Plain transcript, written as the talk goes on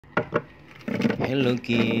Hello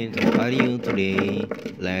kids, how are you today?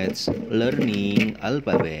 Let's learning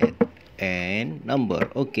alphabet and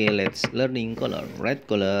number. Okay, let's learning color. Red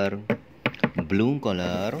color, blue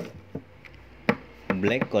color,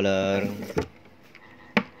 black color,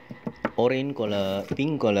 orange color,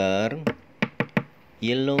 pink color,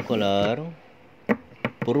 yellow color,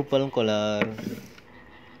 purple color,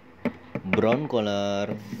 brown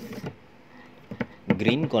color,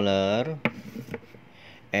 green color,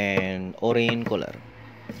 and orange color.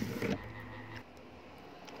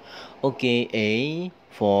 Okay, A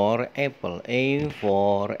for apple. A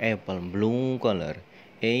for apple, blue color.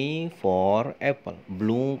 A for apple,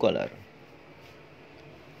 blue color.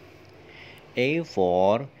 A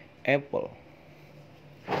for apple.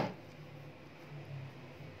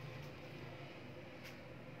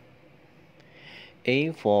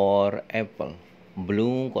 A for apple,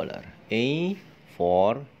 blue color. A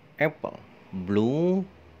for apple, blue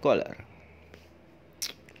color.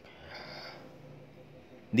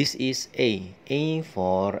 This is A. A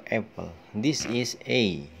for apple. This is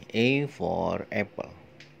A. A for apple.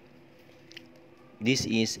 This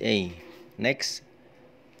is A. Next,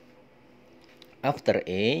 after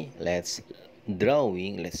A, let's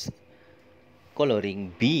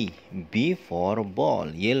coloring B. B for ball,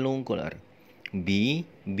 yellow color. B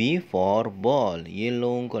for ball,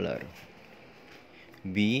 yellow color.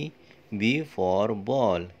 B for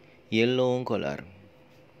ball, yellow color.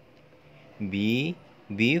 B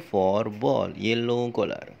for ball, yellow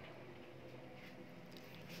color.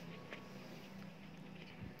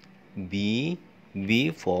 B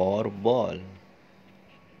for ball,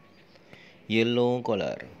 yellow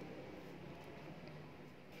color.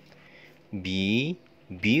 B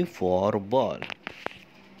for ball.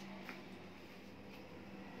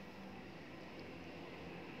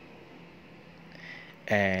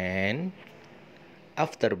 And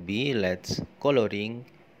after B, let's coloring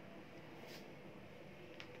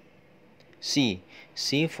C.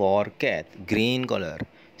 C for cat, green color.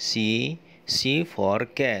 C for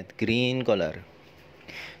cat, green color.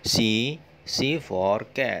 C for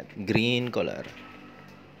cat, green color.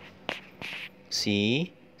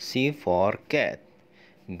 C for cat,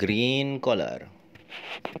 green color.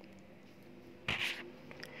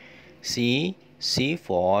 C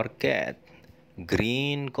for cat,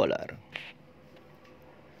 green color.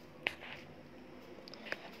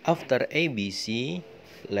 After ABC,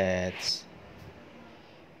 let's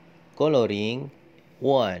coloring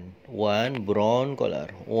one brown color.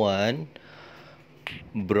 One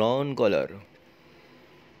brown color.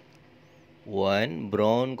 One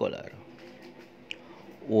brown color.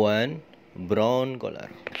 One brown color.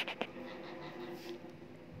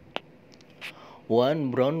 One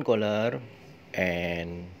brown color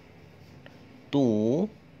and two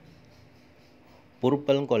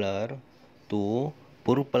purple color. Two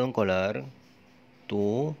purple color.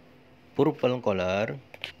 Two purple color.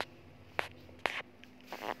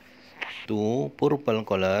 Two purple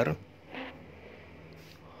color.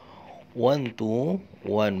 One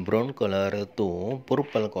brown color, two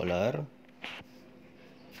purple color.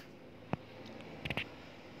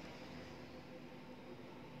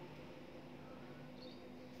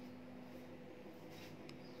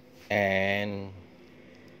 And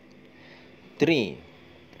three.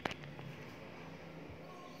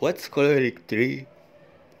 What's coloring three?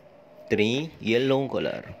 Three yellow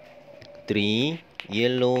color. Three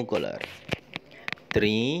yellow color.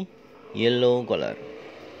 Three yellow color.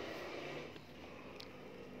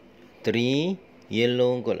 Three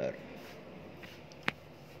yellow color.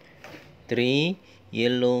 Three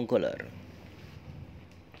yellow color.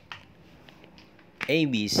 A,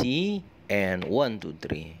 B, C, and 1, 2,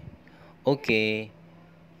 3. Okay.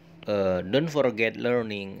 Don't forget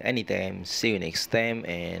learning anytime. See you next time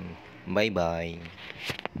and bye bye.